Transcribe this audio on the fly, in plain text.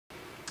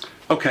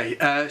Okay,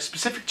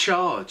 specific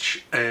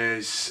charge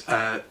is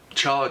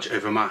charge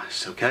over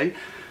mass, okay?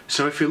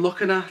 So if you're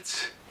looking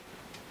at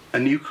a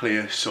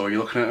nucleus, or you're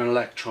looking at an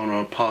electron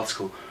or a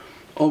particle,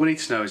 all we need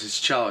to know is its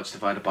charge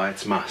divided by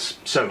its mass.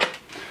 So,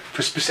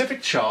 for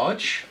specific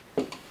charge,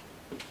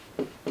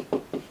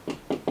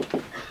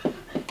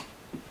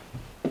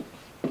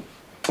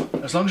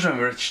 as long as you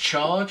remember it's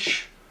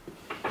charge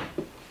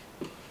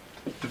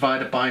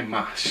divided by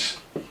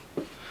mass.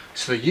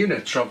 So the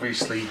units are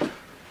obviously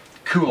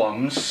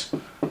coulombs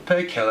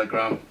per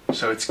kilogram,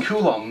 so it's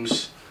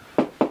coulombs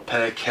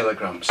per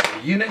kilogram. So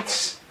the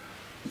units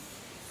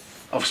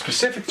of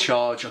specific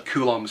charge are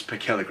coulombs per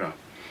kilogram.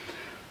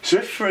 So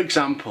if, for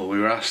example, we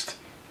were asked,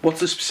 what's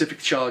the specific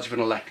charge of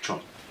an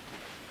electron?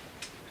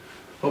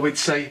 Well, we'd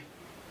say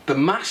the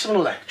mass of an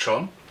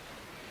electron,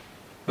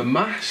 from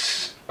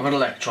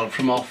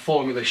our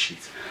formula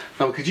sheet.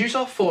 Now we could use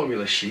our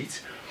formula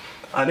sheet,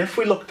 and if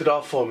we looked at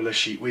our formula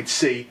sheet, we'd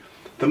see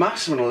the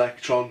mass of an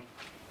electron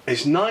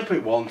is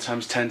 9.1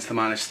 times 10 to the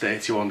minus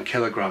 31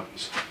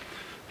 kilograms.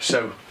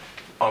 So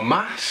our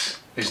mass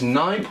is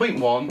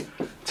 9.1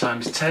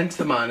 times 10 to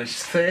the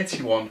minus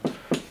 31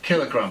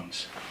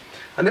 kilograms.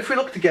 And if we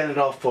looked again at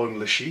our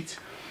formula sheet,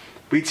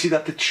 we'd see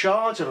that the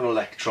charge of an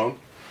electron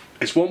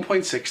is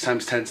 1.6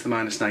 times 10 to the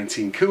minus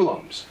 19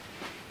 coulombs.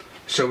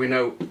 So we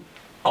know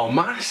our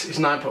mass is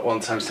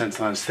 9.1 times 10 to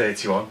the minus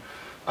 31,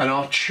 and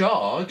our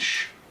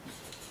charge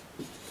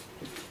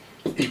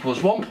equals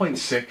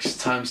 1.6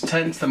 times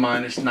 10 to the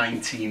minus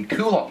 19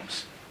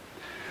 coulombs.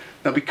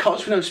 Now,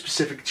 because we know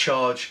specific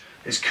charge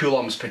is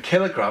coulombs per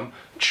kilogram,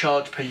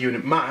 charge per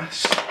unit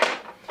mass,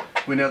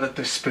 we know that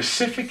the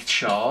specific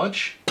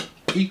charge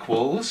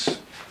equals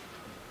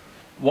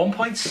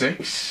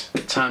 1.6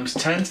 times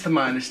 10 to the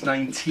minus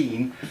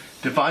 19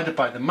 divided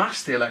by the mass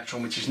of the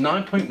electron, which is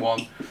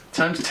 9.1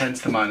 times 10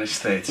 to the minus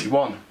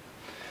 31.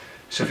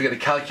 So if we get a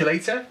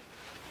calculator,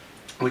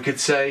 we could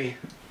say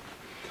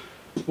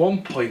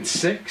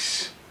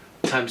 1.6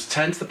 times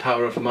 10 to the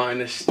power of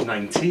minus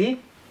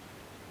 19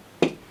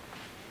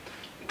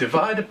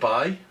 divided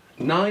by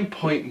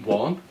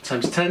 9.1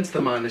 times 10 to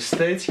the minus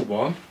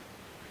 31,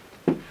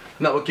 and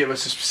that will give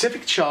us a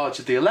specific charge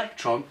of the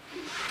electron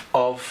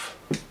of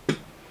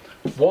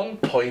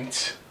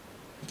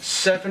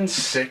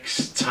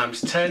 1.76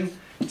 times 10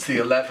 to the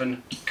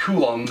 11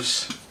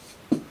 coulombs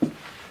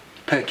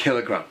per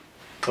kilogram.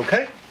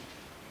 Okay?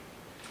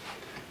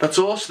 That's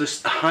also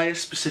the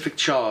highest specific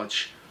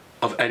charge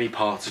of any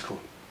particle.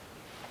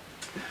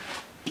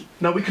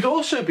 Now we could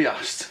also be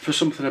asked for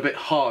something a bit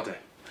harder.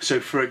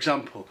 So for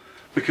example,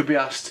 we could be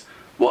asked,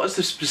 what is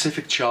the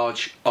specific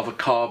charge of a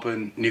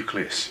carbon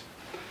nucleus?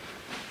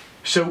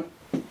 So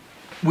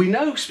we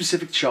know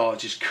specific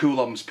charge is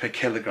coulombs per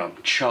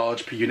kilogram,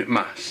 charge per unit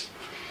mass.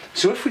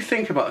 So if we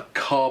think about a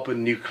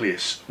carbon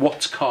nucleus,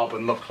 what's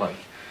carbon look like?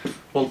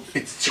 Well,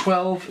 it's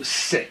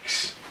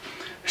 12-6.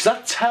 So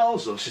that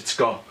tells us it's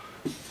got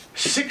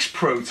 6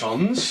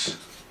 protons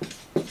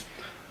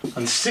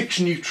and 6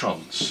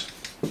 neutrons.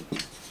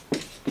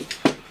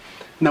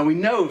 Now we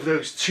know of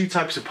those two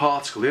types of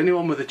particle, the only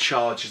one with a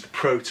charge is the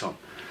proton.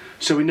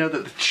 So we know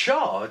that the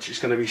charge is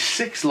going to be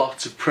 6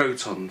 lots of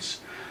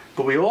protons,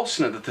 but we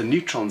also know that the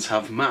neutrons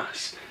have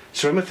mass.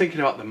 So when we're thinking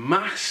about the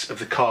mass of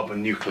the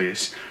carbon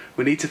nucleus,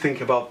 we need to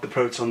think about the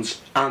protons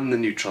and the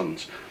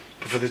neutrons.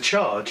 But for the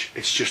charge,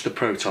 it's just the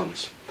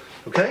protons.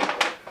 Okay?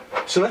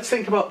 So let's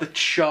think about the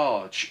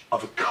charge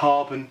of a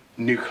carbon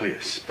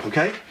nucleus.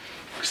 Okay?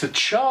 So the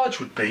charge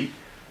would be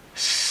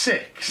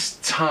 6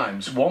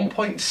 times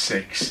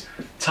 1.6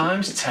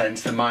 times 10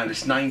 to the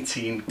minus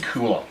 19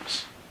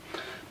 coulombs.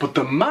 But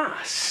the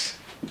mass,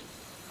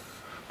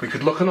 we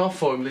could look on our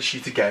formula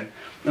sheet again,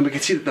 and we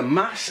can see that the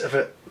mass of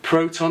a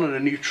proton and a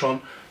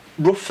neutron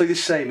roughly the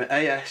same. At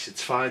AS,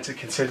 it's fine to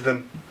consider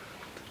them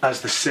as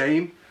the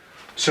same.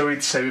 So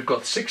we'd say we've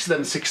got 6 of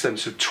them, 6 of them,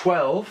 so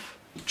 12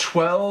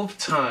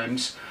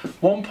 times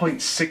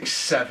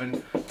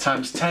 1.67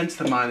 times 10 to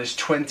the minus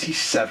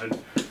 27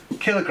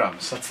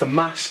 kilograms. That's the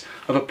mass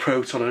of a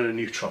proton and a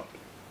neutron.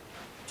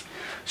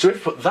 So if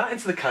we put that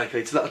into the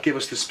calculator, that'll give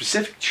us the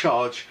specific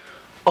charge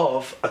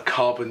of a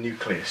carbon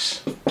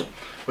nucleus,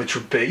 which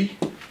would be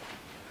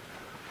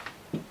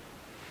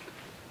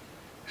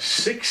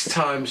 6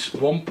 times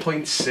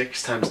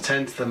 1.6 times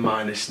 10 to the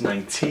minus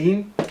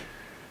 19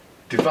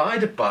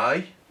 divided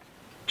by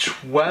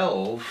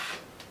 12,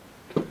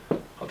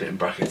 I'll do it in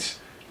brackets,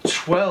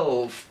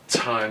 12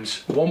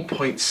 times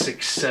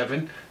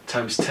 1.67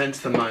 times 10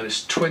 to the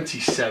minus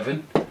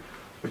 27,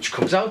 which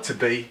comes out to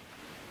be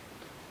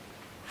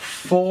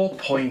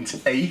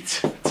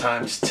 4.8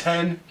 times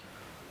 10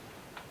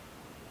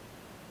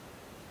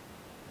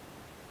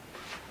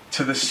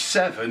 to the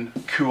 7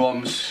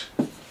 coulombs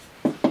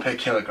per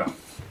kilogram.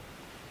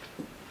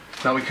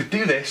 Now we could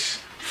do this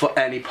for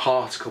any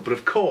particle, but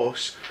of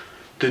course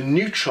the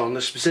neutron,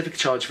 the specific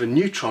charge of a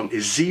neutron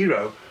is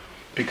 0,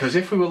 because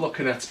if we were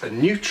looking at a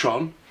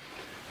neutron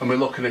and we're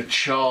looking at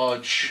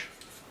charge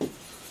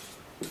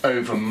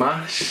over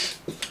mass,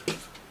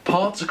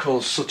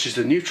 particles such as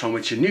the neutron,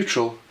 which are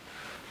neutral,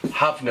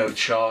 have no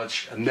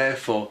charge, and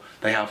therefore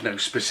they have no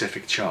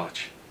specific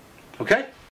charge. Okay?